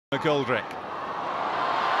McGoldrick.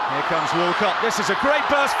 Here comes Walcott. This is a great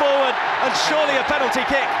burst forward and surely a penalty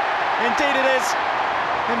kick. Indeed it is.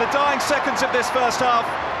 In the dying seconds of this first half,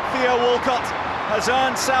 Theo Walcott has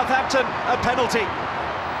earned Southampton a penalty.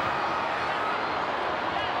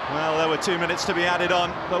 Well, there were 2 minutes to be added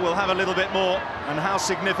on, but we'll have a little bit more, and how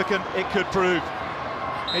significant it could prove.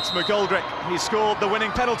 It's McGoldrick. He scored the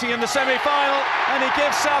winning penalty in the semi-final, and he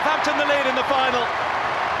gives Southampton the lead in the final.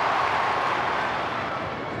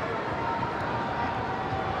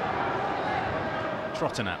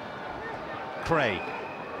 Trottenham, Craig,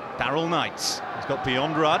 Darrell Knights, he's got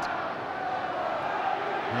beyond Rudd.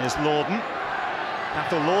 Here's Lorden.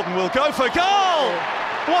 Cathal Lorden will go for goal!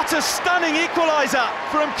 What a stunning equaliser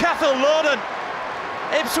from Cathal Lorden.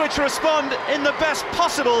 Ipswich respond in the best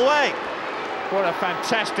possible way. What a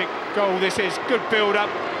fantastic goal this is, good build-up.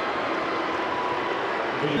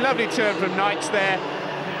 Lovely turn from Knights there,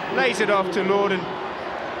 lays it off to Lorden.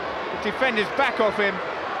 The defender's back off him.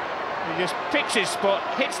 He just picks his spot,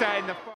 hits that in the...